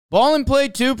Ball and Play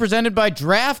 2 presented by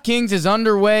DraftKings is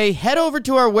underway. Head over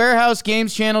to our Warehouse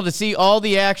Games channel to see all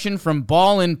the action from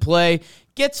Ball and Play.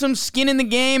 Get some skin in the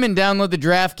game and download the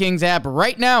DraftKings app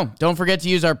right now. Don't forget to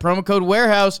use our promo code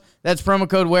Warehouse. That's promo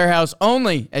code Warehouse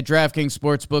only at DraftKings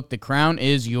Sportsbook. The crown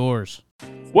is yours.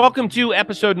 Welcome to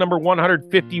episode number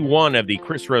 151 of the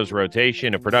Chris Rose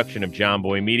Rotation, a production of John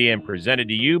Boy Media and presented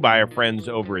to you by our friends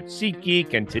over at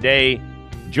SeatGeek. And today,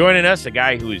 joining us, a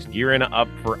guy who is gearing up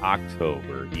for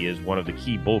October. He is one of the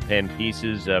key bullpen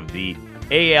pieces of the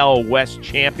AL West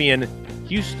champion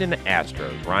Houston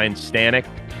Astros, Ryne Stanek.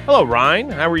 Hello, Ryne.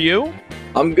 How are you?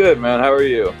 I'm good, man. How are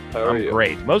you? I'm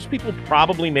great. Most people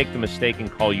probably make the mistake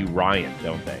and call you Ryan,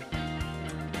 don't they?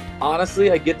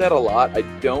 Honestly, I get that a lot. I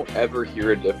don't ever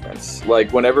hear a difference.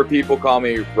 Like, whenever people call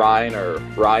me Ryan or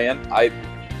Ryan, I've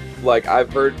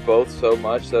heard both so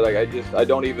much that I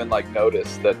don't even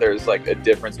notice that there's a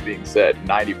difference being said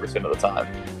 90% of the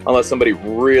time, unless somebody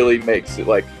really makes it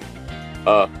a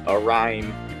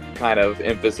Ryan kind of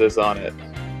emphasis on it.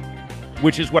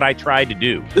 Which is what I tried to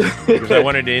do, because I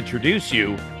wanted to introduce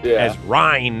you as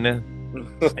Ryne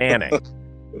Stanek.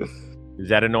 Is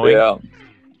that annoying? Yeah.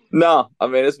 No, I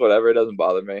mean, it's whatever. It doesn't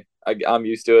bother me. I'm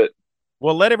used to it.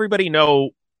 Well, let everybody know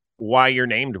why you're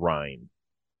named Ryne.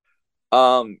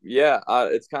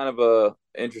 It's kind of a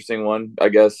interesting one, I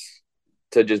guess,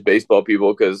 to just baseball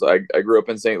people, because I grew up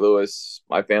in St. Louis.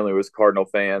 My family was Cardinal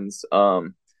fans,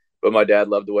 but my dad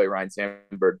loved the way Ryne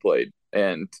Sandberg played,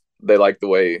 and they liked the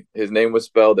way his name was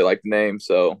spelled. They liked the name,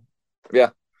 so yeah.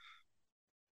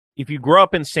 If you grow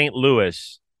up in St.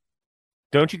 Louis,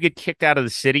 don't you get kicked out of the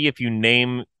city if you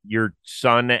name your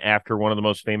son after one of the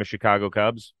most famous Chicago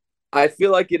Cubs? I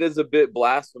feel like it is a bit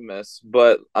blasphemous,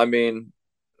 but I mean,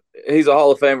 he's a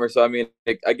Hall of Famer, so I mean,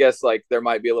 I guess there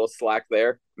might be a little slack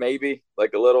there, maybe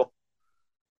a little.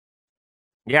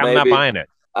 Yeah, maybe. I'm not buying it.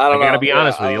 I gotta be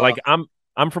honest with you.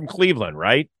 I'm from Cleveland,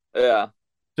 right? Yeah.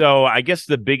 So I guess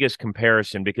the biggest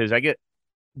comparison, because I get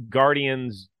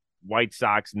Guardians, White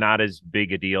Sox, not as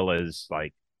big a deal as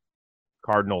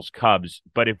Cardinals, Cubs,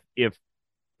 but if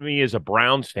me as a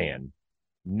Browns fan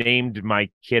named my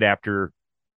kid after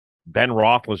Ben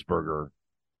Roethlisberger,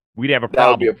 we'd have a problem.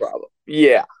 That would be a problem.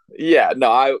 Yeah.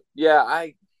 No, I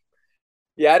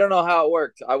don't know how it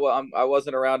worked. I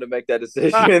wasn't around to make that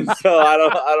decision, so I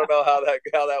don't know how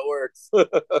that works.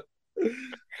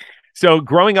 So,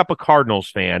 growing up a Cardinals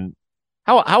fan,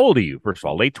 how old are you? First of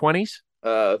all, late 20s?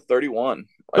 31.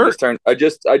 I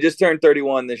just turned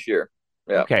 31 this year.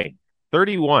 Yeah. Okay,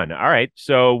 31. All right.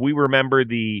 So we remember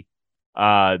the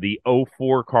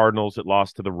 '04 Cardinals that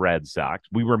lost to the Red Sox.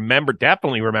 We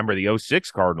definitely remember the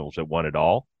 '06 Cardinals that won it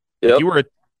all. Yep. You were a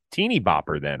teeny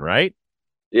bopper then, right?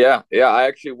 Yeah. I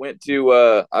actually went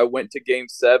to Game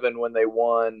 7 when they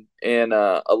won in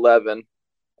 11, and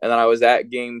then I was at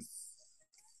Game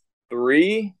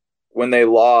 3 when they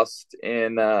lost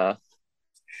in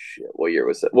what year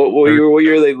was that? What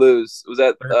year did they lose? Was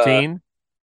that 13?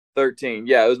 13.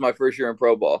 Yeah, it was my first year in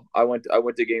pro ball. I went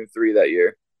to Game 3 that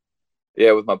year.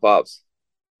 Yeah, with my pops.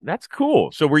 That's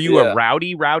cool. So were you a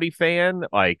rowdy fan?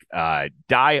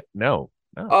 No.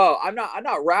 Oh, I'm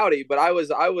not rowdy, but I was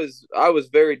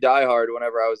very diehard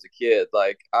whenever I was a kid.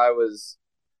 I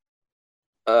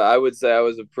would say I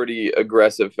was a pretty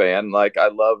aggressive fan. I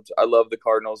loved the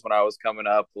Cardinals when I was coming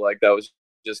up. That was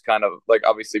just kind of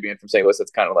obviously being from St. Louis,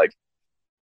 that's kind of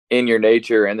in your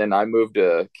nature. And then I moved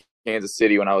to Kansas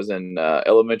City when I was in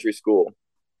elementary school.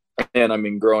 And I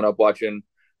mean, growing up watching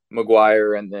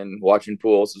McGuire and then watching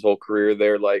Pujols his whole career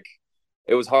there,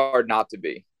 it was hard not to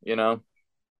be, you know?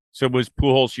 So was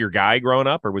Pujols your guy growing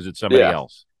up, or was it somebody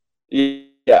else?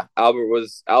 Yeah. Albert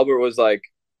was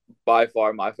by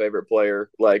far my favorite player,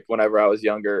 whenever I was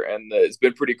younger. And it's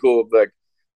been pretty cool,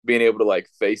 being able to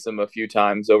face him a few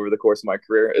times over the course of my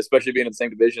career, especially being in the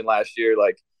same division last year.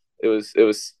 It was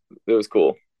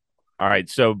cool. All right.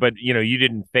 So, but you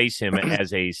didn't face him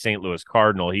as a St. Louis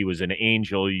Cardinal. He was an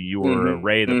Angel. You were a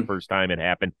Ray the first time it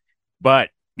happened. But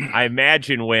I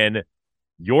imagine when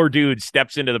your dude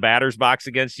steps into the batter's box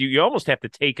against you, you almost have to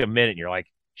take a minute and you're like,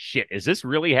 shit, is this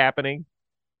really happening?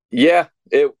 Yeah,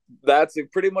 that's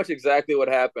pretty much exactly what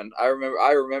happened. I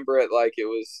remember it like it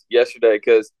was yesterday,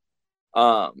 because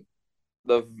the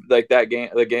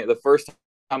first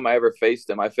time I ever faced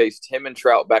him, I faced him and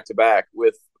Trout back to back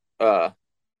with I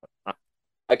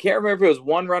can't remember if it was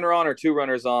one runner on or two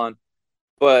runners on,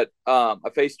 but I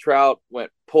faced Trout,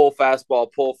 went pull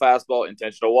fastball,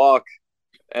 intentional walk,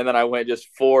 and then I went just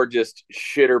four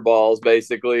shitter balls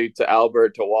basically to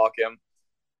Albert to walk him,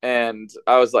 and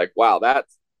I was like, wow, that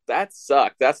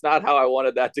sucked. That's not how I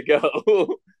wanted that to go.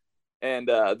 And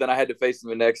then I had to face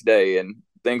him the next day, and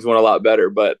things went a lot better.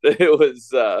 But it was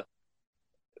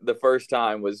the first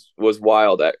time was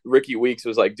wild. Ricky Weeks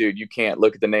was like, dude, you can't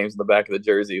look at the names in the back of the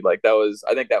jersey. Like I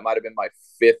think that might have been my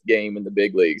 5th game in the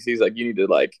big leagues. He's like, you need to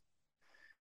like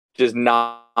just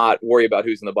not worry about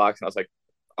who's in the box. And I was like,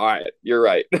 all right, you're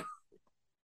right.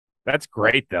 That's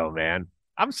great though, man.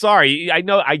 I'm sorry. I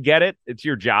know I get it. It's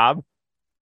your job.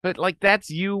 But like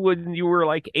that's you when you were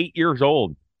like 8 years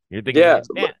old. You're thinking, Yeah.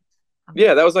 man.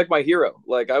 Yeah, that was like my hero.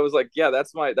 Like I was like, yeah,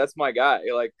 that's my guy.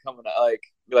 Like coming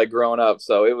like growing up.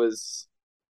 So it was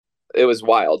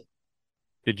wild.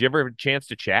 Did you ever have a chance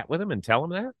to chat with him and tell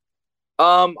him that?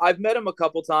 I've met him a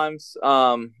couple times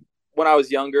when I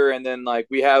was younger, and then like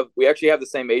we actually have the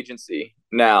same agency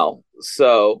now.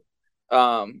 So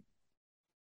yeah,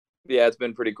 it's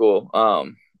been pretty cool.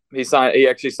 He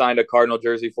actually signed a Cardinal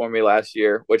jersey for me last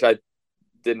year, which I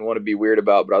didn't want to be weird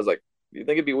about, but I was like, do you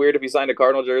think it'd be weird if he signed a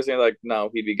Cardinal jersey? And like, no,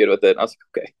 he'd be good with it. And I was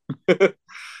like, okay.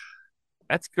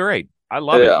 That's great. I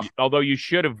love Yeah. it. Although you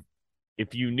should have,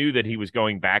 if you knew that he was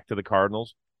going back to the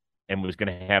Cardinals and was going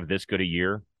to have this good a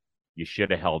year, you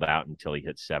should have held out until he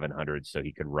hit 700 so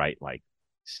he could write like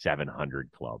 700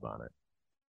 club on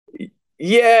it.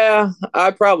 Yeah,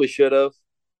 I probably should have.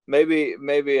 Maybe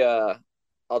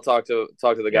I'll talk to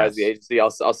the guys at the agency. I'll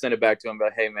send it back to him.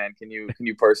 But hey, man, can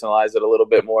you personalize it a little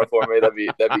bit more for me? That'd be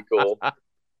cool.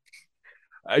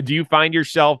 Do you find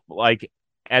yourself like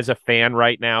as a fan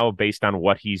right now, based on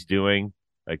what he's doing,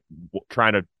 like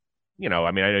trying to,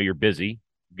 I mean, I know you're busy.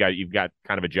 You've got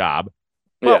kind of a job,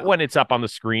 but when it's up on the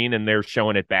screen and they're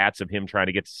showing at bats of him trying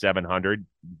to get to 700,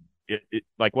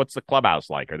 like what's the clubhouse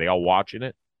like? Are they all watching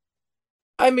it?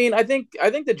 I mean, I think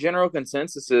the general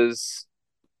consensus is,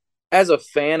 as a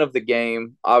fan of the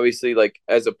game, obviously, like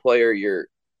as a player, you're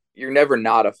never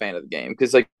not a fan of the game,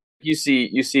 because like you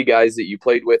see guys that you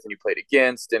played with and you played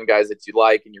against, and guys that you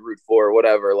like and you root for, or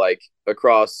whatever, like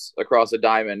across a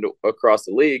diamond, across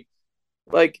the league.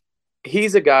 Like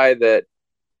he's a guy that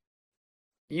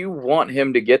you want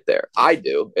him to get there. I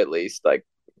do, at least. Like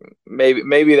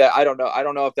maybe that, I don't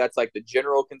know if that's like the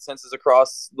general consensus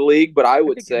across the league, but I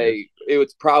would say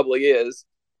it probably is.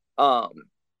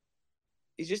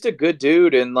 He's just a good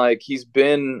dude, and like he's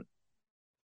been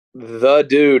the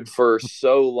dude for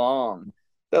so long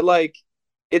that like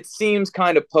it seems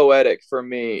kind of poetic for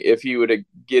me if he were to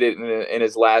get it in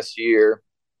his last year.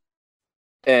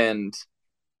 And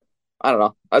I don't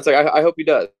know. That's like I hope he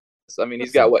does. I mean,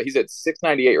 he's got he's at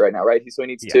 698 right now, right? So he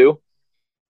needs 2.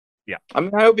 Yeah. I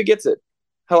mean, I hope he gets it.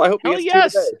 Hell, I hope he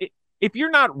gets 2 today. If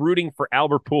you're not rooting for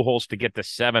Albert Pujols to get to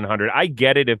 700, I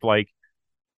get it.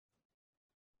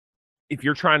 If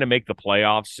you're trying to make the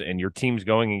playoffs and your team's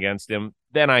going against him,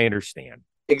 then I understand.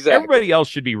 Exactly. Everybody else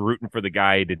should be rooting for the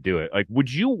guy to do it. Like,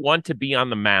 would you want to be on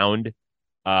the mound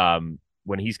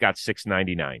when he's got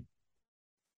 699?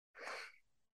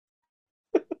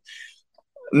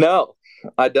 No,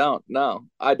 I don't. No,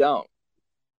 I don't.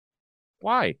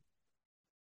 Why?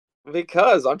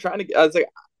 Because I'm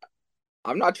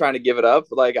not trying to give it up.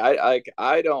 Like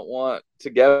I don't want to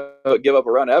give up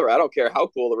a run ever. I don't care how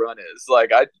cool the run is.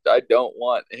 Like I don't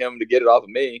want him to get it off of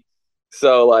me.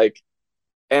 So like,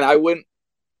 and I wouldn't.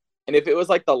 And if it was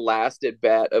like the last at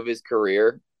bat of his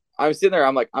career, I'm sitting there.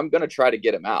 I'm like, I'm gonna try to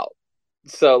get him out.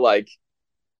 So like,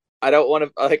 I don't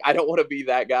want to be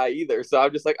that guy either. So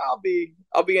I'm just like, I'll be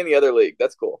in the other league.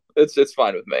 That's cool. It's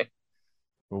fine with me.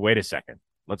 Well, wait a second.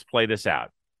 Let's play this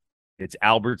out. It's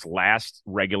Albert's last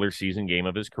regular season game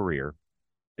of his career.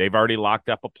 They've already locked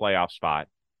up a playoff spot.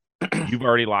 You've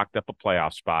already locked up a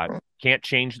playoff spot. Can't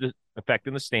change the effect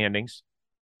in the standings.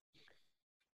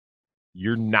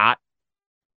 You're not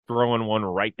throwing one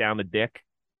right down the dick.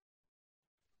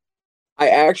 I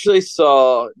actually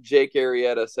saw Jake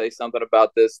Arrieta say something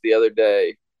about this the other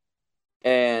day,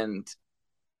 and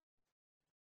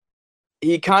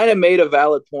he kind of made a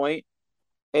valid point.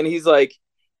 And he's like,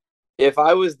 if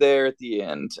I was there at the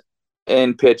end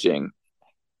and pitching,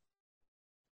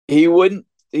 he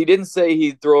didn't say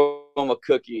he'd throw him a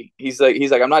cookie. He's like,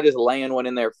 I'm not just laying one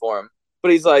in there for him.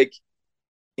 But he's like,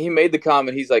 he made the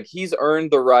comment, he's like, he's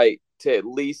earned the right to at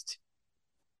least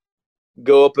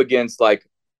go up against like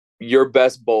your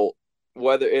best bolt,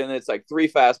 and it's like 3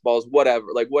 fastballs,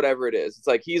 whatever it is. It's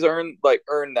like he's earned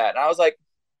that. And I was like,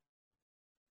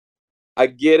 I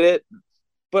get it.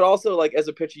 But also, like, as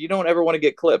a pitcher, you don't ever want to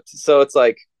get clipped. So it's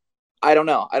like, I don't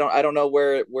know. I don't know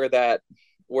where that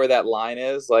line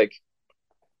is. Like,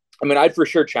 I mean, I'd for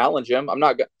sure challenge him. I'm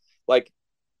not like,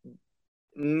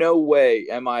 no way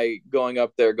am I going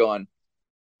up there going,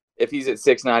 if he's at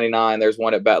 699, there's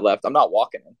 1 at bat left, I'm not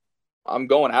walking him. I'm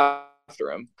going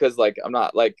after him, because like I'm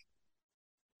not like,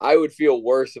 I would feel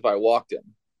worse if I walked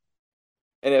him.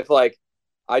 And if like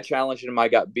I challenged him, I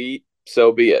got beat,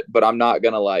 so be it. But I'm not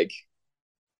gonna like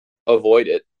avoid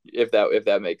it if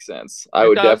that makes sense.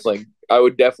 It does. I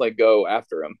would definitely go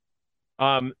after him.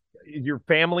 Um, your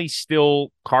family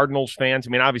still Cardinals fans? I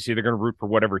mean, obviously they're going to root for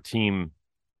whatever team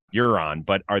you're on,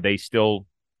 but are they still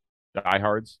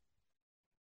diehards?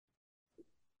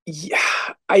 Yeah,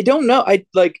 I don't know. I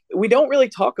like we don't really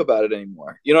talk about it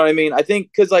anymore. You know what I mean? I think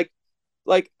because like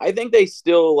I think they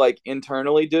still like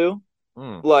internally do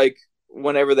Hmm. like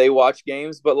whenever they watch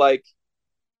games, but like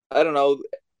I don't know,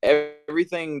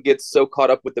 everything gets so caught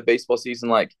up with the baseball season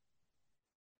like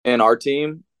in our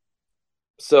team.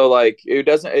 So like it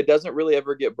doesn't really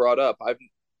ever get brought up. I've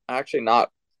actually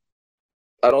not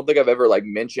I don't think I've ever like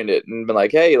mentioned it and been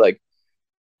like, "Hey, like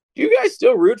do you guys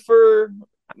still root for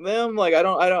them?" Like I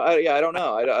don't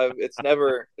know. It's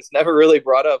never really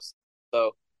brought up.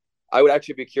 So I would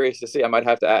actually be curious to see. I might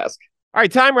have to ask. All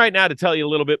right, time right now to tell you a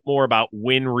little bit more about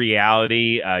Win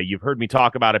Reality. You've heard me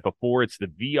talk about it before. It's the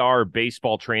VR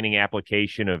baseball training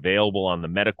application available on the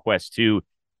MetaQuest 2.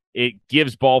 It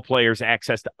gives ball players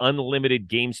access to unlimited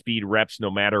game speed reps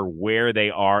no matter where they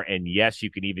are. And yes,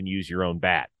 you can even use your own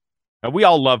bat. Now, we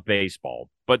all love baseball,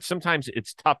 but sometimes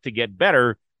it's tough to get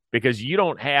better because you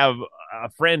don't have a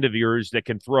friend of yours that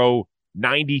can throw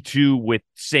 92 with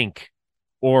sink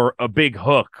or a big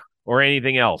hook or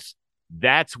anything else.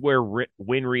 That's where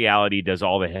Win Reality does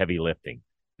all the heavy lifting.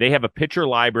 They have a pitcher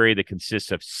library that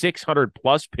consists of 600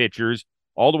 plus pitchers,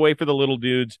 all the way for the little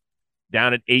dudes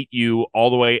down at 8U, all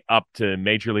the way up to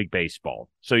Major League Baseball.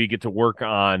 So you get to work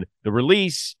on the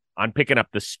release, on picking up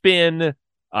the spin,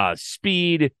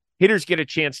 speed. Hitters get a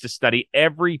chance to study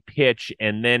every pitch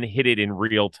and then hit it in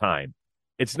real time.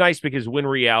 It's nice because Win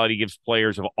Reality gives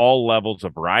players of all levels a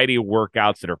variety of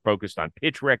workouts that are focused on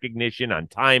pitch recognition, on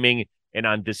timing, and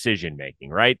on decision making,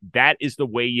 right? That is the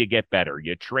way you get better.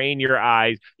 You train your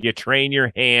eyes, you train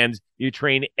your hands, you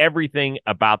train everything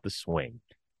about the swing.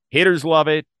 Hitters love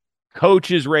it.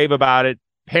 Coaches rave about it.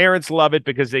 Parents love it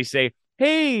because they say,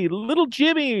 "Hey, little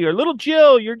Jimmy or little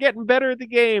Jill, you're getting better at the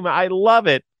game. I love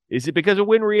it." Is it because of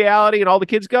Win Reality? And all the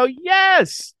kids go,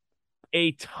 "Yes."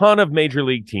 A ton of major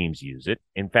league teams use it.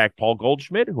 In fact, Paul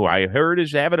Goldschmidt, who I heard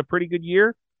is having a pretty good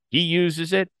year, he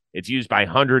uses it. It's used by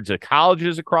hundreds of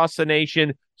colleges across the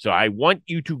nation. So I want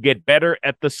you to get better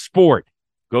at the sport.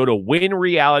 Go to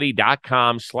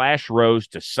winreality.com/Rose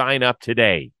to sign up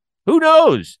today. Who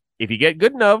knows? If you get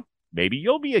good enough, maybe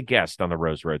you'll be a guest on the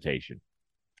Rose Rotation.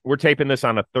 We're taping this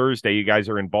on a Thursday. You guys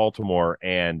are in Baltimore,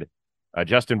 and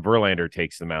Justin Verlander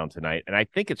takes the mound tonight. And I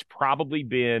think it's probably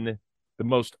been the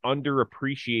most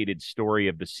underappreciated story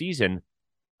of the season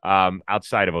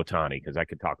outside of Ohtani, because I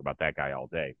could talk about that guy all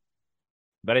day.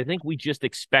 But I think we just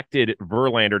expected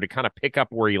Verlander to kind of pick up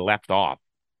where he left off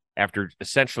after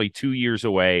essentially 2 years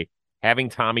away, having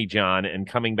Tommy John and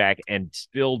coming back and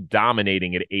still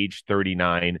dominating at age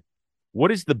 39.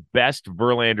 What is the best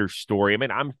Verlander story? I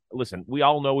mean, listen, we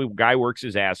all know a guy works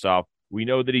his ass off. We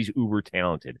know that he's uber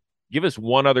talented. Give us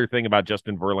one other thing about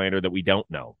Justin Verlander that we don't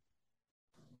know.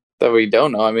 That we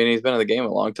don't know. I mean, he's been in the game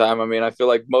a long time. I mean, I feel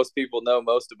like most people know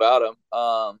most about him.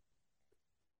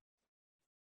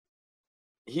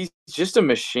 He's just a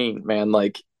machine, man.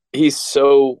 Like he's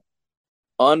so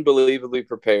unbelievably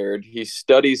prepared. He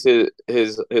studies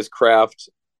his craft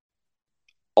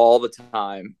all the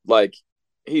time. Like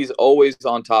he's always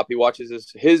on top. He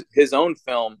watches his own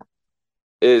film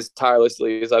as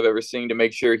tirelessly as I've ever seen to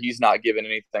make sure he's not giving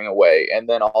anything away. And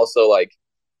then also like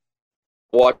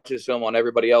watches film on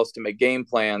everybody else to make game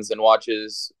plans and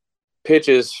watches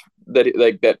pitches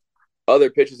that other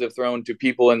pitches have thrown to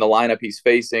people in the lineup he's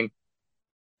facing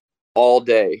all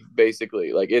day,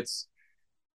 basically. Like it's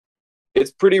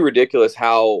pretty ridiculous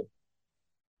how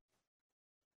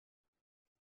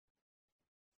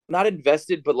not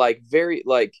invested, but like very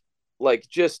like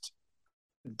just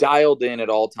dialed in at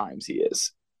all times he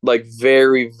is. Like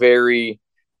very, very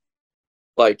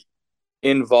like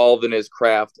involved in his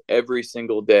craft every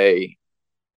single day,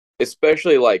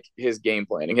 especially like his game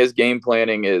planning. His game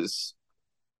planning is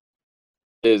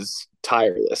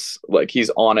tireless. Like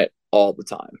he's on it all the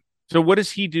time. So what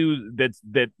does he do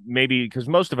that maybe, because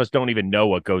most of us don't even know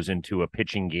what goes into a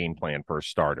pitching game plan for a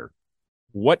starter?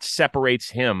 What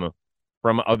separates him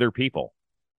from other people?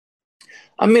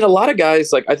 I mean, a lot of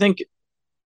guys, like I think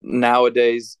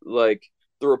nowadays, like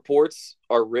the reports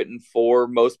are written for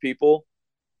most people,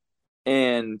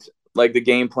 and like the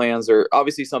game plans are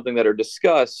obviously something that are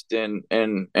discussed and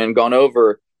gone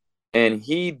over, and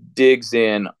he digs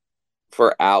in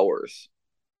for hours,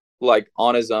 like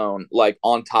on his own, like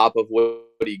on top of what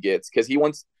he gets, because he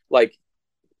wants like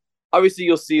obviously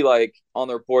you'll see like on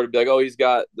the report, it'll be like,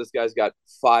 oh, this guy's got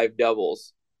 5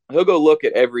 doubles. He'll go look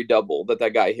at every double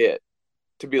that guy hit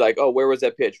to be like, oh, where was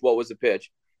that pitch? What was the pitch?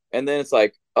 And then it's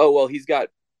like, oh, well, he's got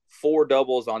 4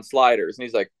 doubles on sliders. And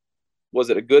he's like, was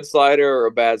it a good slider or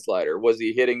a bad slider? Was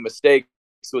he hitting mistakes?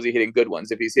 Was he hitting good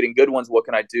ones? If he's hitting good ones, what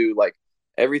can I do? Like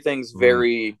everything's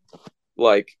very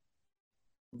like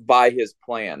by his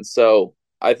plan. So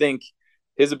I think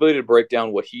his ability to break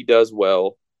down what he does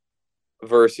well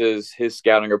versus his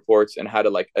scouting reports and how to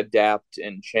like adapt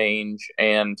and change,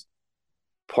 and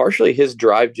partially his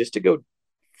drive just to go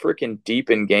freaking deep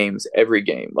in games every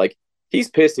game. Like he's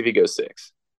pissed if he goes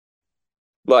 6.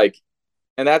 Like,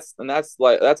 and that's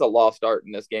a lost start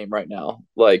in this game right now.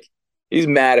 Like he's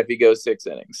mad if he goes 6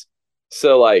 innings.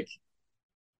 So like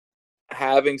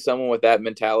having someone with that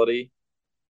mentality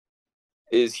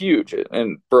is huge.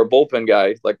 And for a bullpen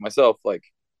guy like myself, like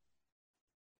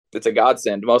it's a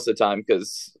godsend most of the time,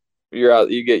 because you're out,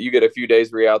 you get a few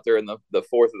days where you're out there in the 4th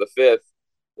or the 5th.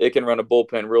 It can run a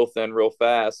bullpen real thin, real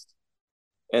fast.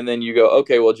 And then you go,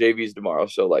 okay, well, JV's tomorrow.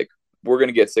 So like we're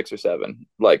gonna get 6 or 7,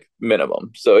 like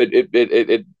minimum. So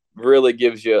it really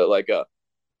gives you like a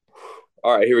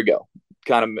all right, here we go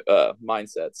kind of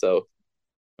mindset. So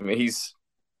I mean, he's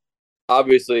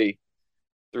obviously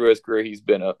through his career he's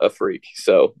been a freak.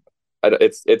 So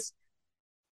it's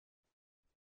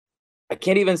I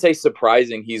can't even say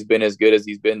surprising he's been as good as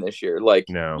he's been this year. Like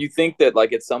No. you think that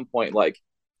like at some point, like,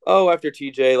 oh, after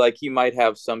TJ, like he might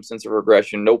have some sense of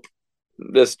regression. Nope.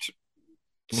 Just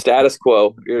status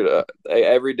quo.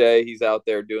 Every day he's out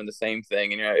there doing the same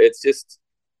thing. And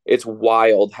it's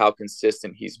wild how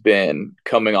consistent he's been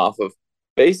coming off of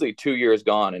basically 2 years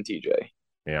gone in TJ.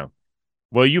 Yeah.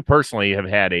 Well, you personally have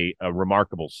had a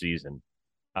remarkable season.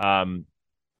 I've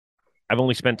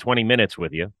only spent 20 minutes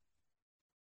with you.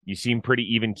 You seem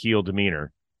pretty even keel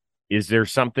demeanor. Is there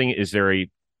a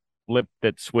flip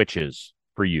that switches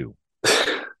for you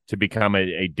to become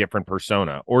a different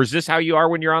persona? Or is this how you are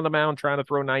when you're on the mound trying to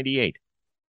throw 98?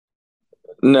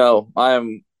 No, I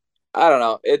don't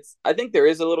know. I think there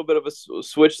is a little bit of a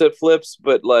switch that flips,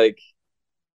 but like,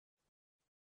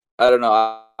 I don't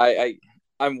know.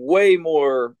 I'm way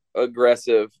more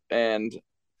aggressive and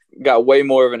got way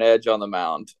more of an edge on the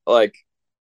mound. Like,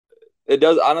 it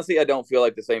does, honestly, I don't feel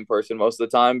like the same person most of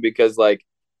the time, because like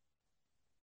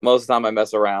most of the time I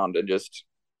mess around and just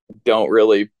don't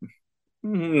really,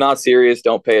 not serious,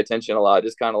 don't pay attention a lot,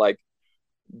 just kind of like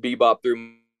bebop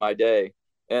through my day.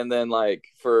 And then like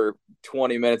for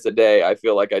 20 minutes a day, I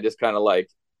feel like I just kind of like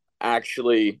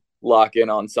actually lock in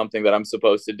on something that I'm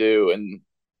supposed to do. And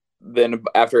then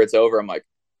after it's over, I'm like,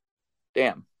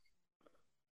 damn,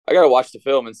 I got to watch the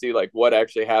film and see like what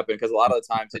actually happened. Cause a lot of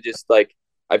the times it just like,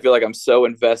 I feel like I'm so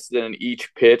invested in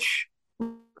each pitch,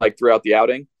 like throughout the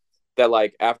outing, that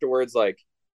like afterwards, like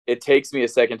it takes me a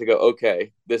second to go,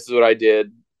 okay, this is what I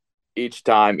did each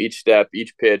time, each step,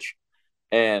 each pitch.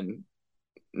 And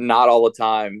not all the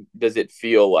time does it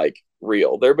feel like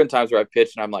real. There have been times where I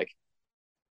pitched and I'm like,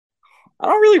 I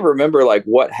don't really remember like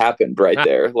what happened right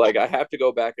there. Like I have to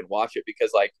go back and watch it,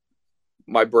 because like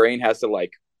my brain has to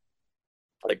like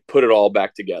put it all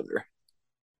back together.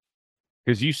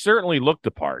 Because you certainly look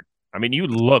the part. I mean, you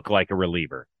look like a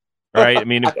reliever, right? I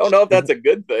mean, I don't know if that's a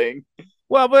good thing.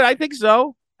 Well, but I think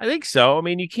so. I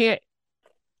mean, you can't.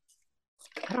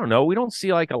 I don't know. We don't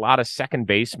see like a lot of second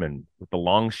basemen with the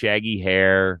long, shaggy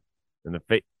hair and the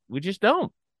face. We just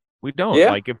don't. We don't.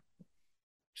 Yeah. Like if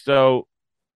so.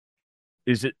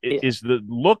 Is the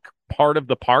look part of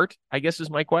the part? I guess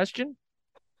is my question.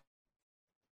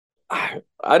 I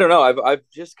don't know. I've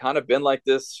just kind of been like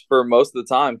this for most of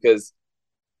the time, because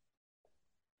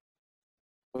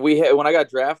when I got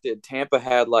drafted, Tampa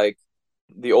had like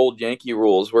the old Yankee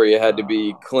rules where you had to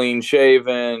be clean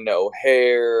shaven, no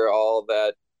hair, all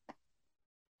that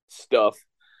stuff.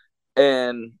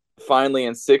 And finally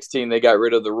in 16, they got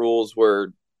rid of the rules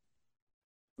where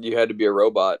you had to be a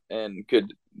robot and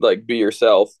could like be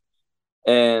yourself.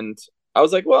 And I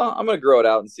was like, well, I'm going to grow it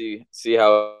out and see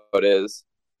how it is.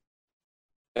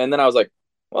 And then I was like,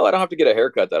 well, I don't have to get a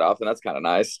haircut that often. That's kind of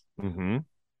nice. Mm-hmm.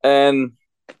 And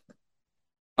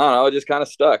I don't know, it just kind of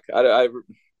stuck.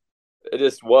 It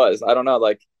just was. I don't know.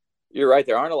 Like, you're right.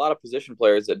 There aren't a lot of position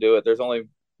players that do it. There's only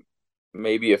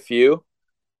maybe a few.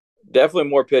 Definitely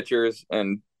more pitchers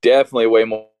and definitely way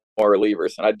more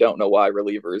relievers. And I don't know why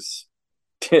relievers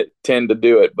tend to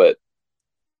do it, but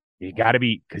you got to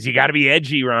be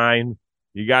edgy, Ryne.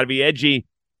 You got to be edgy.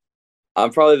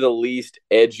 I'm probably the least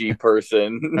edgy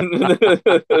person.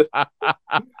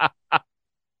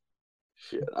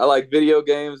 Shit. I like video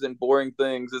games and boring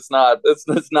things. It's not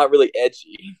really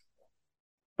edgy.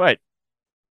 But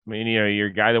I mean, you're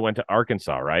a guy that went to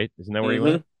Arkansas, right? Isn't that where you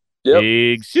went? Yep.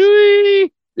 Big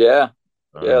Suey. Yeah.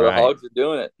 All Yeah. The right. Hogs are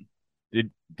doing it.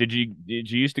 Did you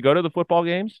used to go to the football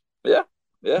games? Yeah.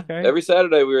 Yeah. Okay. Every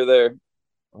Saturday we were there.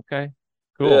 Okay.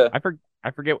 Cool. Yeah.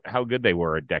 I forget how good they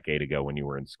were a decade ago when you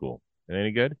were in school.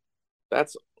 Any good?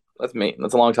 That's me.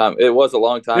 That's a long time. It was a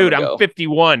long time Dude, I'm ago.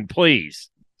 51. Please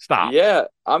stop. Yeah.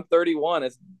 I'm 31.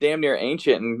 It's damn near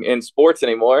ancient in sports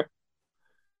anymore.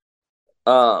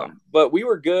 But we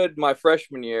were good my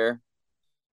freshman year.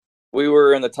 We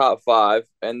were in the top 5,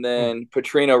 and then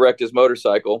Petrino wrecked his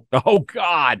motorcycle. Oh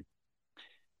God.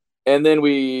 And then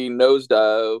we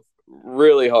nosedove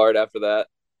really hard after that.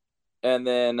 And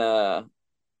then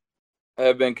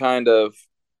have been kind of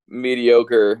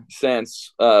mediocre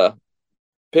since.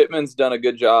 Pittman's done a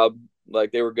good job.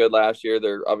 Like, they were good last year.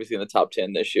 They're obviously in the top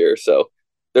 10 this year. So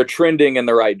they're trending in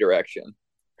the right direction.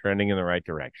 Trending in the right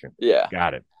direction. Yeah.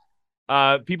 Got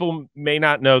it. People may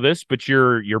not know this, but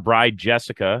your bride,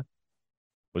 Jessica,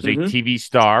 was a TV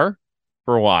star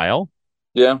for a while.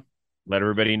 Yeah. Let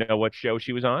everybody know what show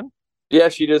she was on. Yeah,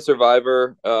 she did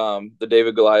Survivor, the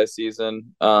David Goliath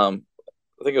season. I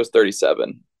think it was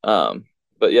 37.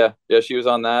 But yeah, she was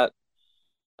on that.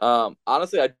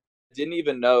 Honestly, I didn't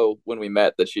even know when we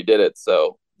met that she did it.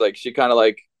 So like, she kind of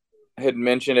like had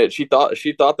mentioned it. She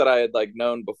thought that I had like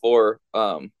known before,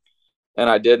 and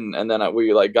I didn't. And then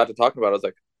we like got to talking about it. I was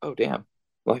like, oh damn,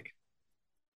 like,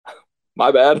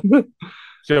 my bad.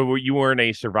 So you weren't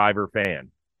a Survivor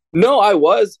fan? No, I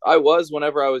was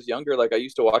whenever I was younger. Like, I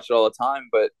used to watch it all the time,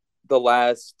 but the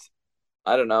last,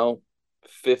 I don't know,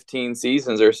 15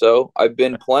 seasons or so, I've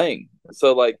been playing.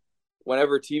 So like,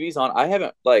 whenever TV's on,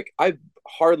 I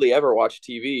hardly ever watch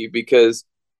TV because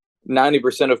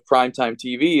 90% of primetime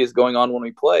TV is going on when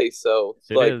we play. So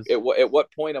like, at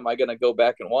what point am I going to go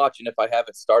back and watch? And if I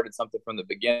haven't started something from the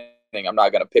beginning, I'm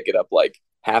not going to pick it up like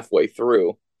halfway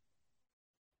through.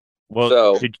 Well,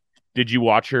 so, did you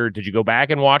watch her? Did you go back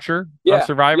and watch her on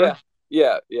Survivor?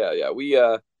 Yeah.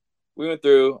 We went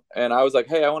through, and I was like,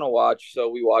 hey, I want to watch. So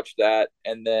we watched that.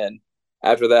 And then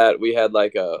after that, we had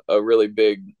like a really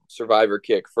big Survivor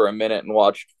kick for a minute and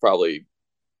watched probably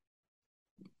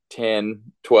 10,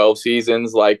 12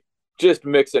 seasons, like just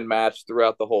mix and match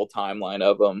throughout the whole timeline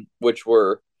of them, which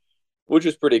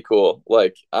is pretty cool.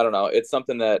 Like, I don't know. It's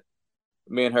something that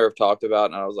me and her have talked about.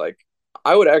 And I was like,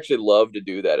 I would actually love to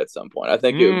do that at some point. I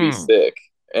think it would be sick.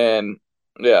 And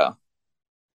yeah.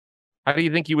 How do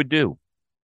you think you would do?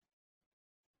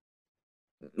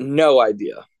 No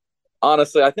idea.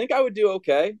 Honestly, I think I would do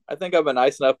okay. I think I'm a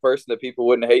nice enough person that people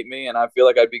wouldn't hate me, and I feel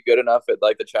like I'd be good enough at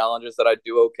like the challenges that I'd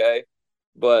do okay.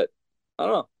 But I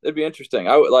don't know. It'd be interesting.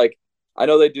 I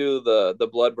know they do the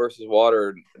blood versus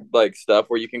water like stuff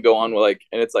where you can go on with like,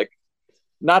 and it's like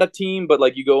not a team, but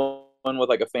like you go on with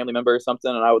like a family member or something.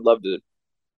 And I would love to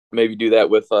maybe do that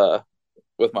with my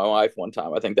wife one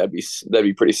time. I think that'd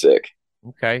be pretty sick.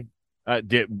 Okay.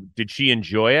 Did she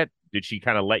enjoy it? Did she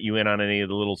kind of let you in on any of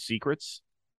the little secrets?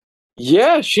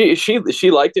 Yeah, she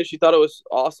liked it. She thought it was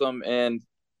awesome. And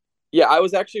yeah, I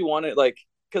was actually wanted, like,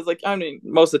 because like, I mean,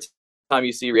 most of the time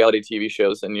you see reality TV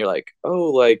shows and you're like,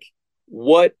 oh, like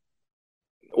what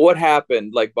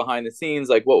happened, like behind the scenes,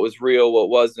 like what was real, what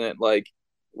wasn't, like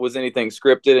was anything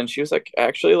scripted? And she was like,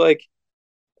 actually, like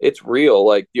it's real.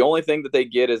 Like the only thing that they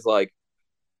get is like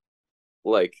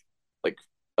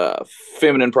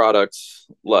feminine products,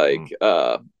 like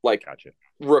Gotcha.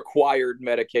 required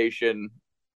medication,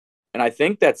 and I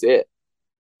think that's it.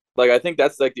 Like, I think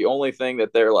that's like the only thing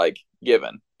that they're like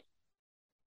given,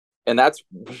 and that's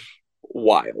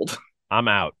wild. I'm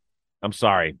out. I'm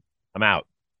sorry. I'm out.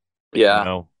 Yeah. You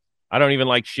know, I don't even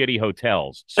like shitty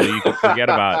hotels, so you can forget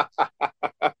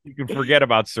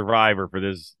about Survivor for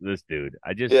this dude.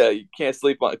 You can't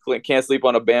sleep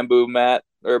on a bamboo mat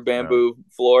or a bamboo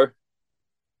floor.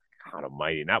 God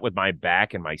almighty, not with my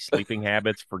back and my sleeping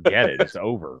habits. Forget it. It's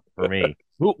over for me.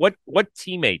 What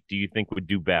teammate do you think would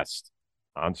do best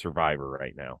on Survivor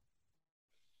right now?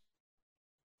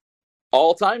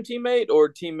 All-time teammate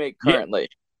or teammate currently?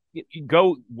 Yeah.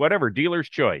 Go whatever, dealer's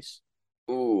choice.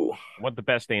 Ooh. I want the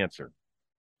best answer.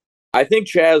 I think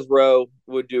Chaz Rowe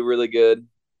would do really good.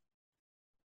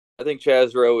 I think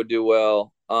Chaz Rowe would do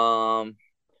well. Trying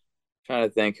to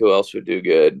think who else would do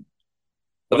good.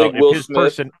 I think Will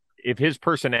Smith. If his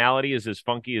personality is as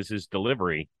funky as his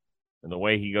delivery and the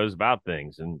way he goes about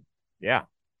things, and yeah,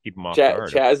 keep him off guard.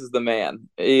 Chaz is the man.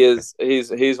 He is.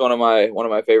 He's one of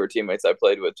my favorite teammates I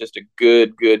played with. Just a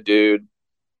good dude.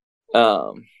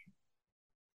 Yeah,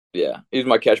 he's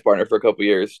my catch partner for a couple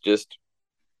years. Just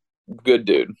good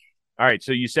dude. All right,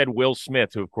 so you said Will Smith,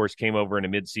 who of course came over in a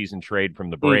midseason trade from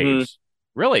the Braves.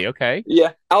 Really? Okay.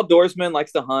 Yeah, outdoorsman,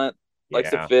 likes to hunt, likes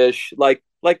to Yeah. fish. Like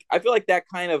I feel like that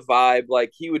kind of vibe.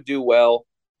 Like he would do well.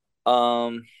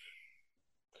 Um,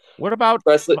 What about?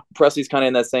 Presley's kind of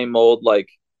in that same mold.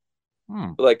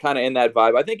 Hmm. Like kind of in that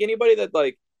vibe. I think anybody that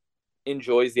like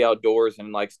enjoys the outdoors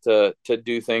and likes to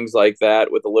do things like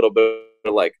that with a little bit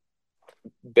of like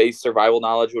base survival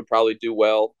knowledge would probably do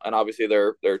well. And obviously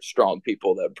they're strong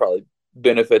people that probably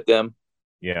benefit them.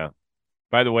 Yeah.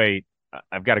 By the way,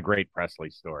 I've got a great Presley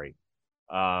story.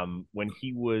 When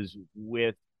he was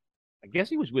with, I guess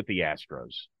he was with the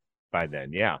Astros by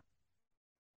then. Yeah.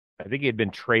 I think he had been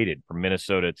traded from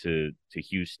Minnesota to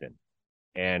Houston.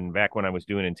 And back when I was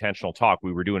doing intentional talk,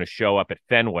 we were doing a show up at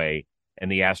Fenway,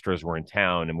 and the Astros were in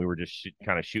town, and we were just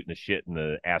kind of shooting the shit in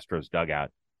the Astros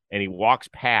dugout. And he walks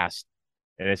past,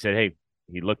 and I said, "Hey,"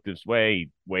 he looked this way, he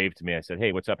waved to me. I said,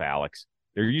 "Hey, what's up, Alex?"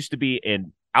 There used to be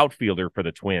an outfielder for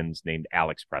the Twins named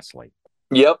Alex Presley.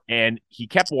 Yep. And he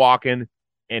kept walking,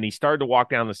 and he started to walk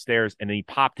down the stairs, and then he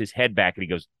popped his head back, and he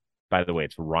goes, "By the way,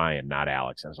 it's Ryan, not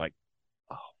Alex." And I was like,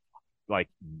 oh, like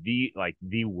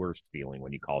the worst feeling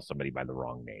when you call somebody by the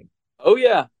wrong name. Oh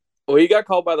yeah. Well, he got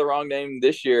called by the wrong name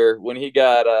this year when he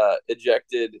got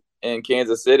ejected in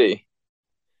Kansas City.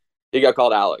 He got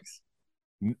called Alex.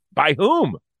 By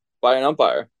whom? By an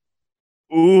umpire.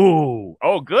 Ooh.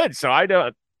 Oh, good. So I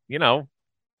don't, travel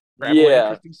in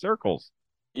interesting circles.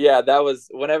 Yeah, that was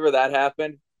whenever that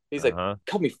happened. He's like,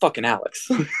 call me fucking Alex.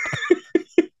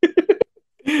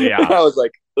 Yeah. I was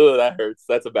like, oh, that hurts.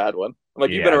 That's a bad one. I'm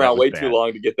like, you've been around way too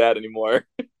long to get that anymore.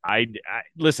 I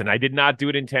listen, I did not do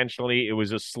it intentionally. It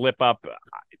was a slip up,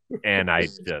 and I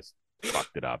just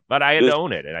fucked it up. But I had to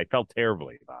own it, and I felt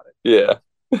terribly about it.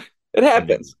 Yeah. It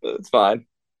happens. It's fine.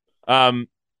 One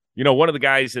of the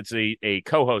guys that's a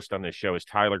co-host on this show is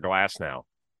Tyler Glass now.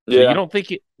 So yeah. You don't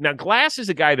think now Glass is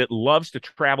a guy that loves to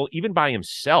travel even by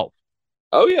himself.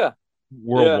 Oh yeah.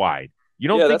 Worldwide. Yeah. You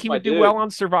don't think he would do well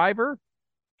on Survivor?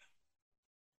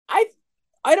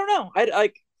 I don't know.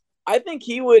 I think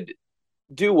he would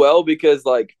do well because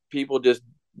like people just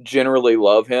generally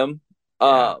love him.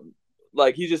 Yeah.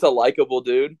 Like he's just a likable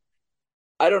dude.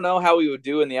 I don't know how he would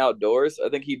do in the outdoors. I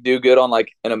think he'd do good on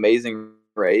like an amazing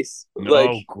race. No,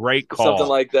 like great call. Something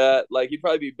like that. Like he'd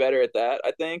probably be better at that,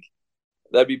 I think.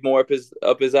 That'd be more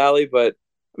up his alley, but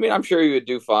I mean, I'm sure he would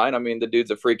do fine. I mean, the dude's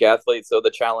a freak athlete, so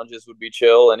the challenges would be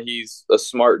chill, and he's a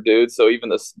smart dude, so even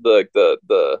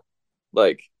the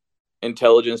like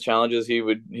intelligence challenges he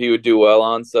would do well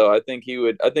on. So I think he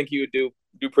would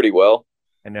do pretty well.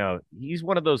 I know he's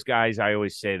one of those guys. I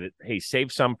always say that, hey,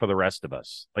 save some for the rest of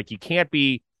us. Like you can't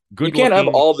be good. You can't have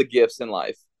all the gifts in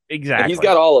life. Exactly. And he's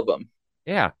got all of them.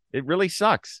 Yeah, it really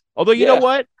sucks. Although you know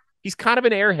what, he's kind of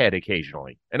an airhead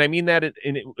occasionally, and I mean that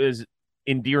in it was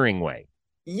endearing way.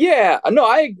 Yeah, no,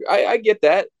 I get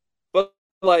that, but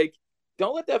like,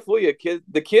 don't let that fool you.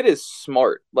 The kid is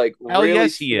smart, like Hell really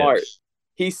yes, smart.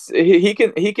 He is.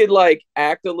 He could like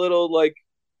act a little like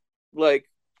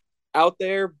out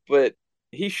there, but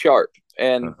he's sharp,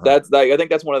 and that's like I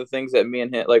think that's one of the things that me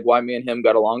and him why me and him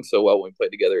got along so well when we played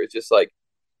together. It's just like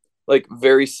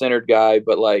very centered guy,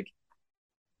 but like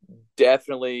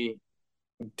definitely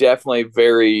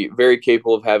very very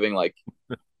capable of having like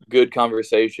good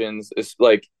conversations. It's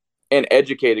like and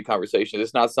educated conversations.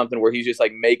 It's not something where he's just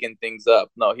like making things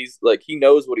up. No, he's like he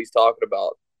knows what he's talking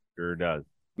about. Sure does.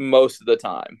 Most of the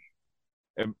time.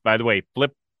 And by the way,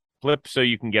 flip so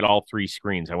you can get all three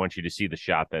screens. I want you to see the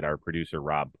shot that our producer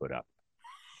Rob put up.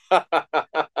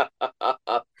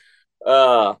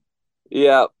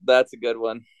 Yeah, that's a good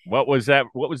one. What was that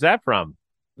from?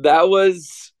 That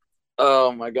was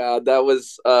oh my god, that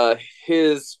was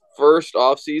his first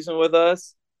off season with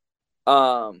us.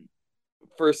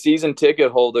 For season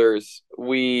ticket holders,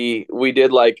 we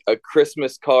did like a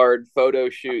Christmas card photo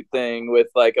shoot thing with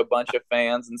like a bunch of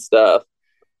fans and stuff.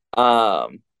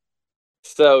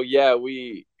 So yeah,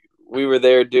 we were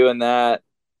there doing that,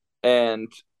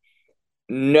 and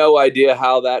no idea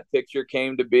how that picture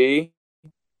came to be.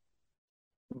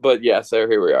 But yeah, so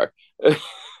here we are.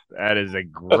 That is a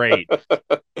great.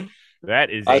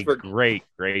 That is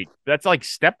great. That's like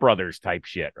Step Brothers type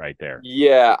shit right there.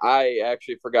 Yeah, I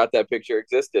actually forgot that picture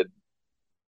existed.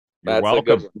 You're welcome.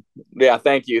 A good one. Yeah,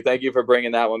 thank you. Thank you for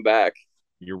bringing that one back.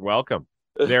 You're welcome.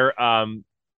 They're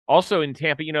also in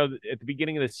Tampa, at the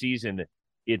beginning of the season,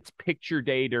 it's picture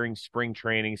day during spring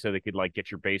training, so they could like get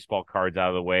your baseball cards out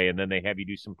of the way, and then they have you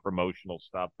do some promotional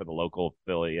stuff for the local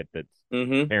affiliate that's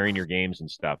carrying your games and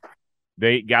stuff.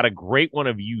 They got a great one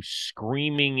of you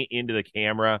screaming into the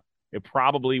camera. It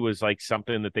probably was like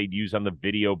something that they'd use on the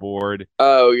video board.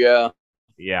 Oh, yeah.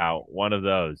 Yeah, one of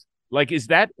those. Like, is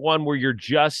that one where you're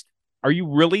just Are you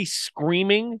really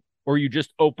screaming, or are you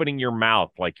just opening your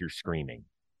mouth like you're screaming?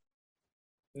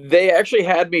 They actually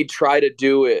had me try to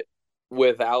do it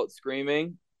without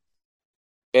screaming,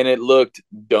 and it looked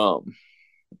dumb.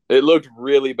 It looked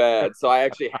really bad. So I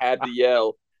actually had to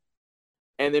yell,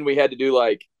 and then we had to do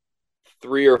like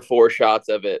 3 or 4 shots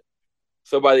of it.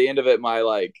 So by the end of it, my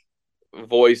like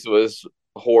voice was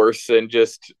hoarse and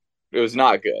just it was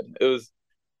not good.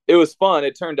 It was fun.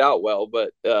 It turned out well,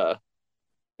 but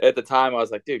at the time I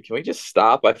was like, dude, can we just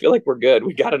stop? I feel like we're good.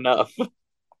 We got enough.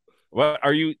 Well,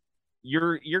 are you?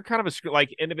 You're kind of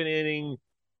like end of an inning,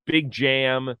 big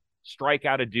jam, strike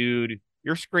out a dude.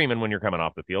 You're screaming when you're coming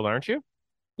off the field, aren't you?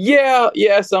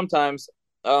 Yeah, sometimes.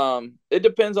 It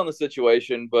depends on the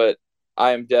situation, but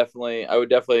I would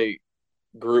definitely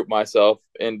group myself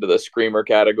into the screamer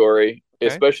category, Okay,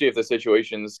 especially if the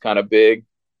situation's kind of big.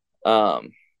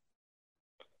 Um,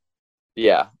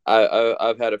 yeah,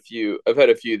 I've had a few. I've had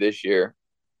a few this year.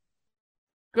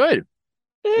 good.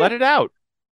 Yeah, Let it out.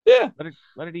 yeah.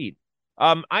 Let it eat.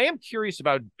 I am curious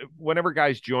about whenever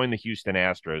guys join the Houston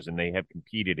Astros and they have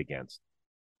competed against.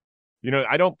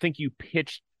 I don't think you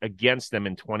pitched against them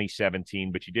in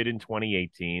 2017, but you did in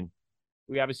 2018.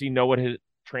 We obviously know what has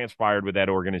transpired with that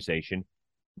organization.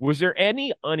 Was there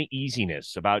any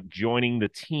uneasiness about joining the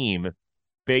team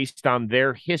based on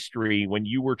their history when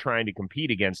you were trying to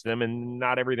compete against them and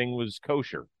not everything was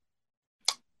kosher?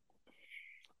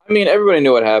 I mean, everybody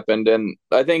knew what happened, and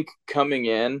I think coming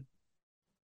in,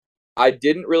 I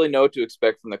didn't really know what to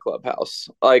expect from the clubhouse.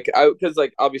 Because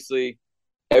like obviously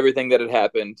everything that had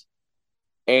happened,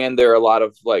 and there are a lot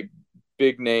of like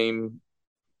big name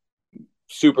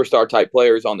superstar type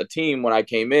players on the team when I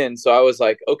came in. So I was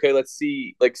like, okay, let's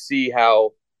see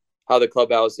how the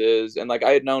clubhouse is. And like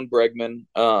I had known Bregman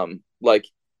like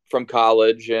from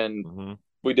college, and Mm-hmm.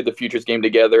 we did the futures game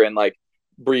together and like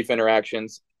brief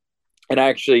interactions. And I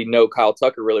actually know Kyle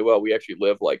Tucker really well. We actually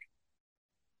live like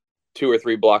 2 or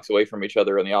 3 blocks away from each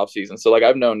other in the off season. So like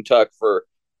I've known Tuck for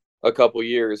a couple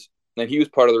years, and he was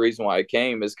part of the reason why I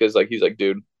came is because like he's like,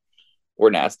 dude, we're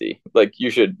nasty. Like you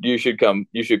should come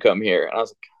here. And I was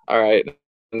like, all right.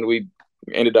 And we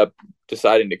ended up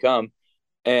deciding to come.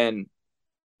 And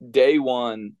day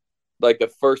one, like the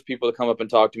first people to come up and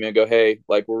talk to me and go, hey,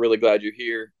 like we're really glad you're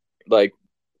here. Like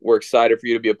we're excited for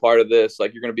you to be a part of this.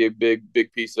 Like you're going to be a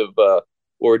big piece of what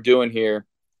we're doing here.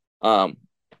 Um,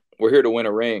 we're here to win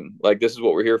a ring. Like this is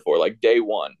what we're here for. Like day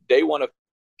one of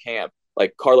camp,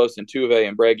 like Carlos and Tuve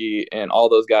and Breggy and all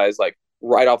those guys, like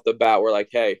right off the bat, we're like,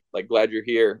 hey, like glad you're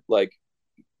here. Like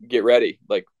get ready.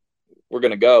 Like we're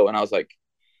gonna go. And I was like,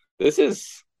 this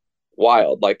is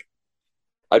wild. Like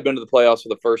I'd been to the playoffs for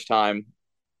the first time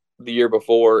the year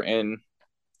before in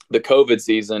the COVID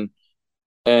season,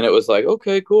 and it was like,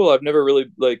 okay, cool. I've never really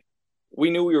like we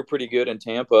knew we were pretty good in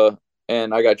Tampa,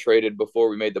 and I got traded before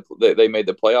we made they made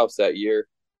the playoffs that year,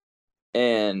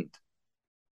 and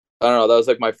I don't know. That was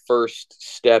like my first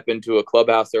step into a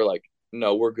clubhouse. They're like,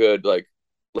 no, we're good. Like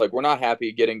we're not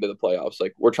happy getting to the playoffs.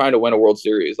 Like we're trying to win a World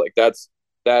Series. Like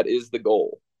that is the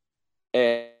goal.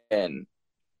 And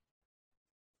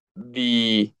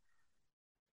the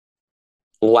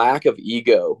lack of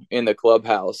ego in the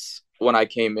clubhouse when I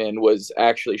came in was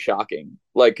actually shocking.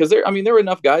 Like, because I mean, there were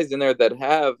enough guys in there that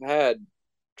have had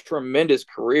tremendous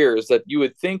careers that you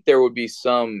would think there would be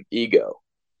some ego,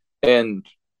 and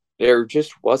there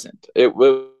just wasn't. It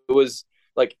was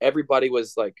like everybody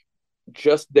was like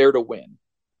just there to win.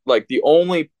 Like the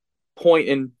only point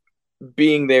in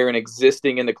being there and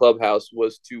existing in the clubhouse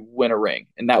was to win a ring,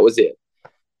 and that was it.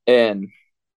 And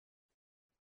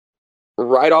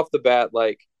right off the bat,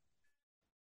 like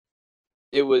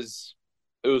it was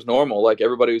it was normal. Like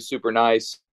everybody was super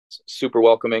nice, super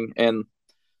welcoming, and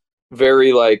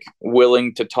very like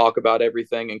willing to talk about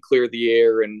everything and clear the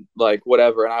air and like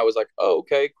whatever. And I was like, oh,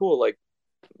 okay, cool. Like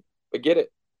I get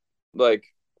it. Like,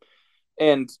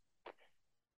 and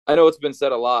I know it's been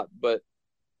said a lot, but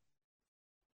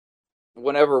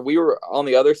whenever we were on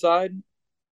the other side,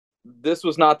 this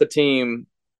was not the team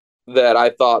that I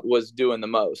thought was doing the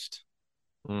most.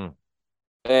 Mm.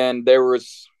 And there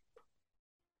was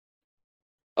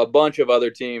a bunch of other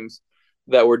teams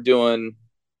that were doing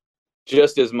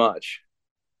just as much.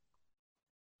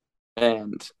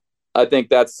 And I think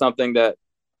that's something that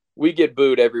we get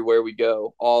booed everywhere we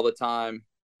go all the time.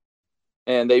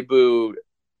 And they booed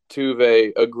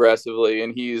Tuve aggressively,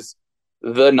 and he's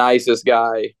the nicest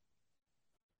guy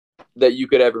that you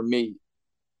could ever meet.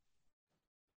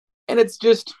 And it's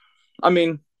just, I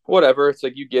mean, whatever. It's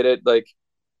like you get it. Like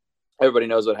everybody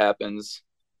knows what happens.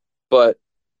 But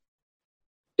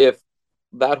if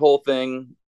that whole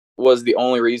thing was the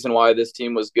only reason why this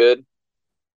team was good,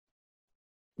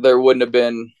 there wouldn't have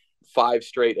been 5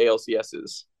 straight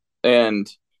ALCSs and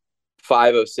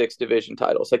 5 of 6 division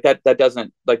titles. Like that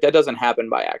doesn't happen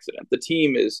by accident. The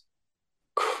team is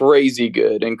crazy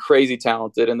good and crazy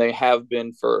talented, and they have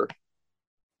been for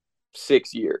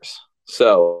 6 years.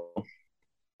 So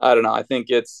I don't know. I think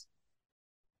it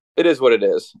is what it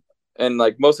is. And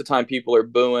like most of the time people are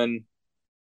booing,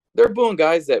 they're booing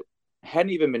guys that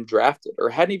hadn't even been drafted or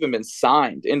hadn't even been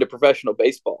signed into professional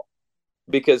baseball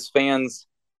because fans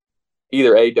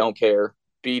either A, don't care,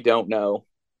 B, don't know.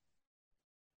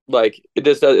 Like it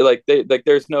just does, like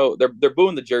there's no, they're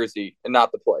booing the jersey and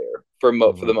not the player for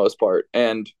the most part.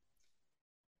 And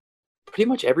pretty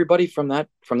much everybody from that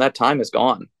time is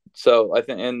gone. So I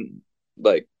think, and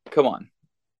like, come on.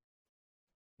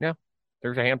 Yeah.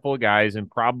 There's a handful of guys, and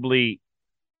probably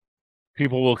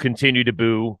people will continue to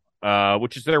boo,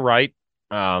 which is their right,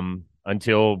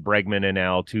 until Bregman and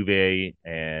Altuve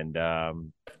and are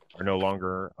no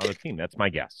longer on the team. That's my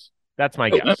guess.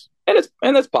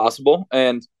 And it's possible.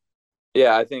 And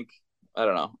yeah, I think, I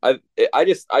don't know. I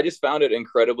just found it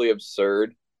incredibly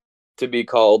absurd to be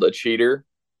called a cheater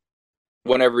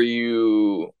whenever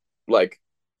you like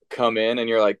come in and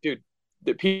you're like, dude,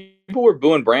 the people were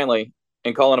booing Brantley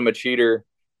and calling him a cheater,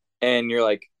 and you're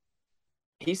like,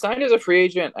 he signed as a free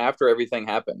agent after everything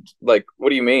happened. Like, what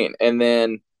do you mean? And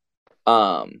then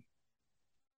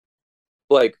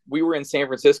like we were in San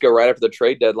Francisco right after the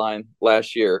trade deadline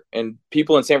last year, and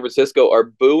people in San Francisco are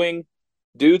booing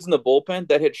dudes in the bullpen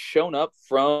that had shown up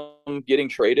from getting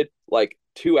traded like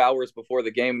 2 hours before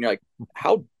the game. And you're like,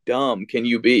 how dumb can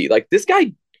you be? Like, this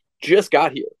guy just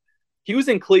got here. He was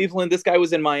in Cleveland. This guy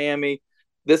was in Miami.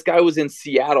 This guy was in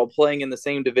Seattle playing in the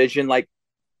same division. Like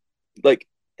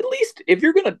at least if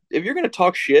you're gonna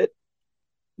talk shit,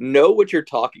 know what you're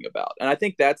talking about. And I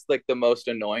think that's like the most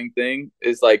annoying thing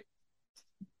is like,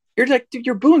 you're like, dude,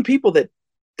 you're booing people that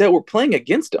were playing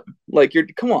against him. Like,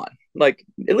 come on, like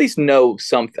at least know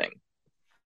something.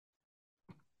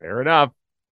 Fair enough.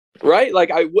 Right?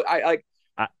 Like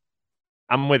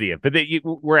I'm with you, but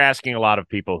we're asking a lot of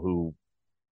people who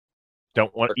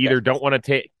don't want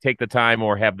to take the time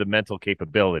or have the mental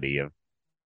capability of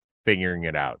figuring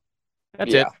it out.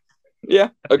 That's it. Yeah,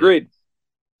 agreed.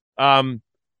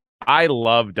 I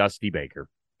love Dusty Baker.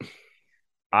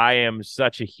 I am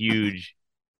such a huge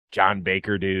John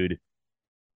Baker dude.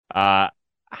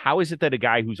 How is it that a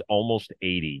guy who's almost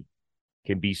 80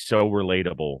 can be so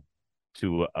relatable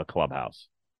to a clubhouse?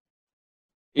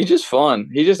 He's just fun.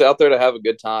 He's just out there to have a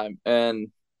good time, and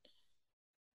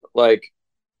like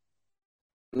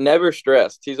never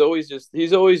stressed. He's always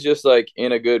just like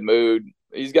in a good mood.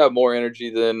 He's got more energy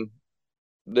than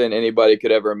anybody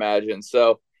could ever imagine.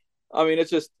 So, I mean,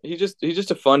 it's just he's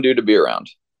just a fun dude to be around.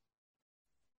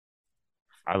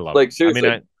 I love like it. Seriously.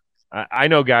 I mean, I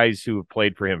know guys who have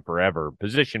played for him forever,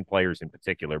 position players in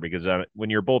particular, because when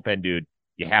you're a bullpen dude,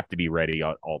 you have to be ready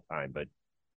all time. But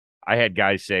I had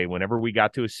guys say whenever we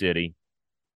got to a city,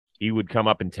 he would come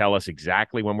up and tell us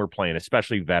exactly when we're playing,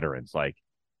 especially veterans. Like,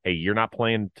 hey, you're not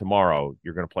playing tomorrow.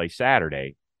 You're going to play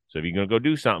Saturday. So if you're going to go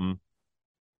do something,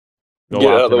 get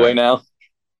out of the way now.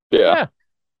 Yeah.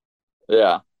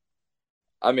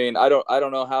 I mean, I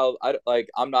don't know how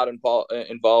I'm not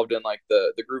involved in like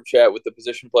the group chat with the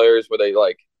position players where they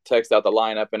like text out the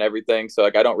lineup and everything. So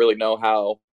like I don't really know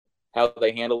how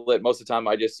they handle it. Most of the time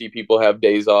I just see people have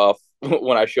days off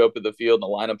when I show up at the field and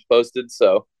the lineup's posted.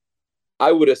 So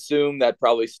I would assume that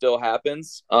probably still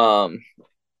happens.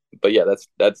 But yeah,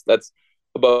 that's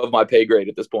above my pay grade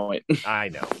at this point. I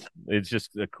know. It's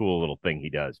just a cool little thing he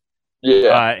does.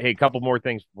 Yeah. Hey, a couple more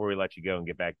things before we let you go and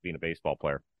get back to being a baseball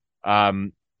player.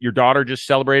 Your daughter just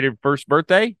celebrated first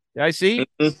birthday, I see.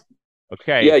 Mm-hmm.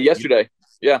 Okay. Yeah, yesterday.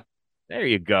 Yeah. There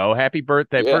you go. Happy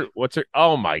birthday. Yeah. What's her?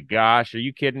 Oh my gosh. Are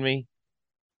you kidding me?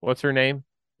 What's her name?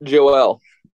 Joelle.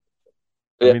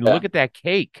 I mean, look at that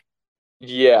cake.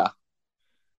 Yeah.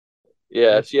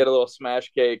 Yeah. She had a little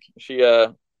smash cake. She,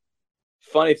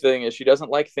 funny thing is she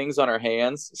doesn't like things on her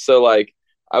hands. So like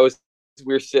we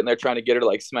were sitting there trying to get her to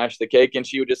like smash the cake, and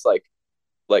she would just like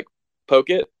poke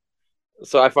it.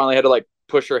 So I finally had to like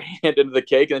push her hand into the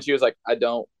cake, and she was like, I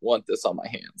don't want this on my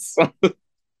hands.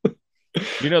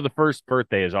 You know, the first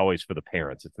birthday is always for the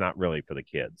parents. It's not really for the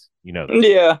kids. You know that.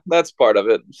 Yeah, that's part of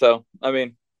it. So, I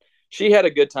mean, she had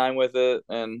a good time with it,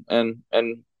 and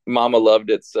Mama loved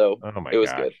it. So it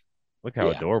was good. Look how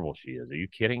adorable she is. Are you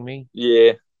kidding me?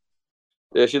 Yeah.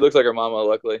 Yeah, she looks like her mama,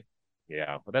 luckily.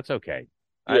 Yeah, but that's okay.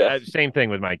 Yeah. Same thing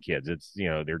with my kids. It's,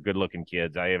 they're good-looking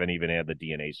kids. I haven't even had the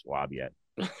DNA swab yet.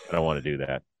 I don't want to do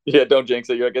that. Yeah, don't jinx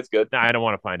it. You're like, it's good. No, I don't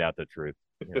want to find out the truth.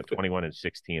 21 and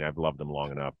 16, I've loved them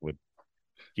long enough with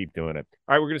Keep doing it.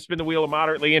 All right, we're going to spin the wheel of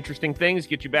moderately interesting things,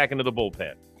 get you back into the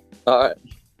bullpen. All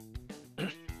right.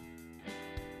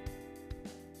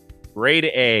 Grade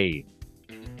A.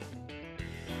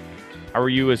 How are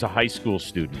you as a high school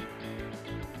student?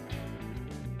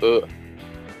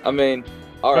 I mean,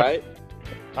 all right.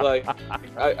 Like,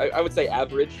 I would say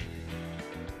average.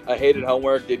 I hated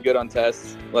homework, did good on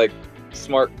tests. Like,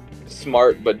 smart,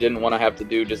 but didn't want to have to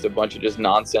do just a bunch of just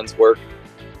nonsense work.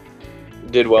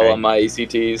 Did well on my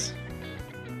ECTs.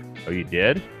 Oh, you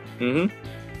did?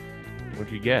 Mm-hmm.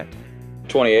 What'd you get?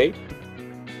 28.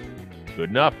 Good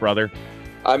enough, brother.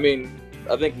 I mean,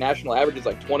 I think national average is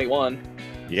like 21.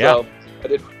 Yeah. So I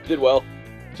did well.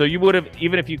 So you would have,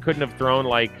 even if you couldn't have thrown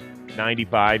like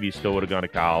 95, you still would have gone to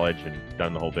college and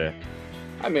done the whole bit.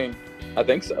 I mean, I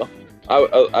think so.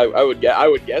 I would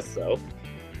guess so.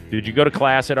 Did you go to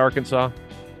class at Arkansas?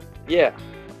 Yeah.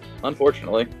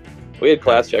 Unfortunately, we had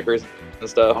class checkers and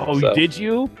stuff. Oh, so. Did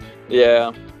you?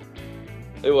 Yeah.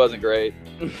 It wasn't great.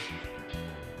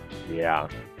 Yeah.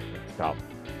 It's tough.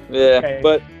 Yeah, Okay.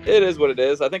 But it is what it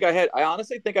is. I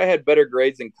honestly think I had better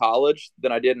grades in college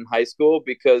than I did in high school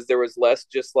because there was less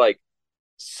just like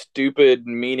stupid,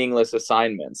 meaningless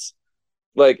assignments.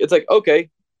 Like, it's like, okay,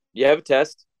 you have a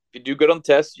test. If you do good on the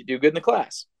test, you do good in the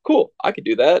class. Cool. I could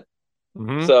do that.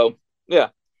 Mm-hmm. So, yeah,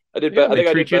 I did better. I think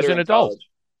I did better as an in adult. college.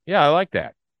 Yeah, I like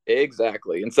that.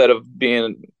 Exactly. Instead of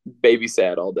being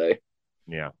babysat all day.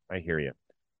 Yeah, I hear you.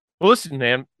 Well, listen,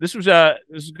 man, this was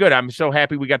good. I'm so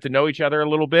happy we got to know each other a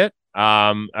little bit.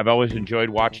 I've always enjoyed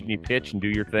watching you pitch and do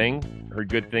your thing. Heard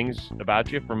good things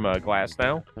about you from Glass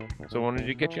now, so I wanted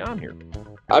to get you on here.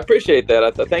 I appreciate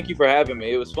that. Thank you for having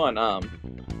me. It was fun.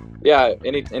 Yeah,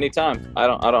 anytime. I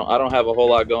don't have a whole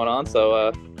lot going on,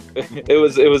 so it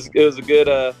was a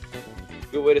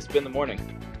good way to spend the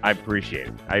morning. I appreciate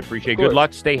it. Good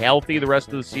luck. Stay healthy the rest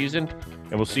of the season.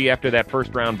 And we'll see you after that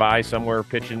first round bye somewhere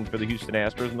pitching for the Houston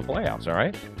Astros in the playoffs, all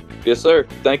right? Yes, sir.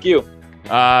 Thank you.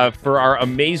 For our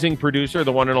amazing producer,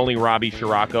 the one and only Robbie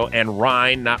Scirocco, and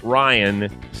Ryne, not Ryne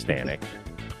Stanek.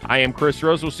 I am Chris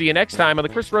Rose. We'll see you next time on the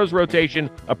Chris Rose Rotation,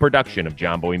 a production of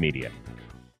John Boy Media.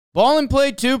 Ball and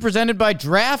Play 2 presented by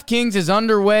DraftKings is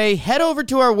underway. Head over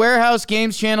to our Warehouse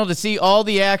Games channel to see all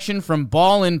the action from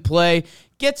Ball and Play.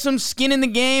 Get some skin in the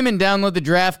game and download the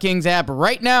DraftKings app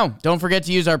right now. Don't forget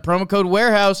to use our promo code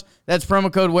WAREHOUSE. That's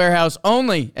promo code WAREHOUSE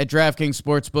only at DraftKings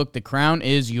Sportsbook. The crown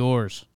is yours.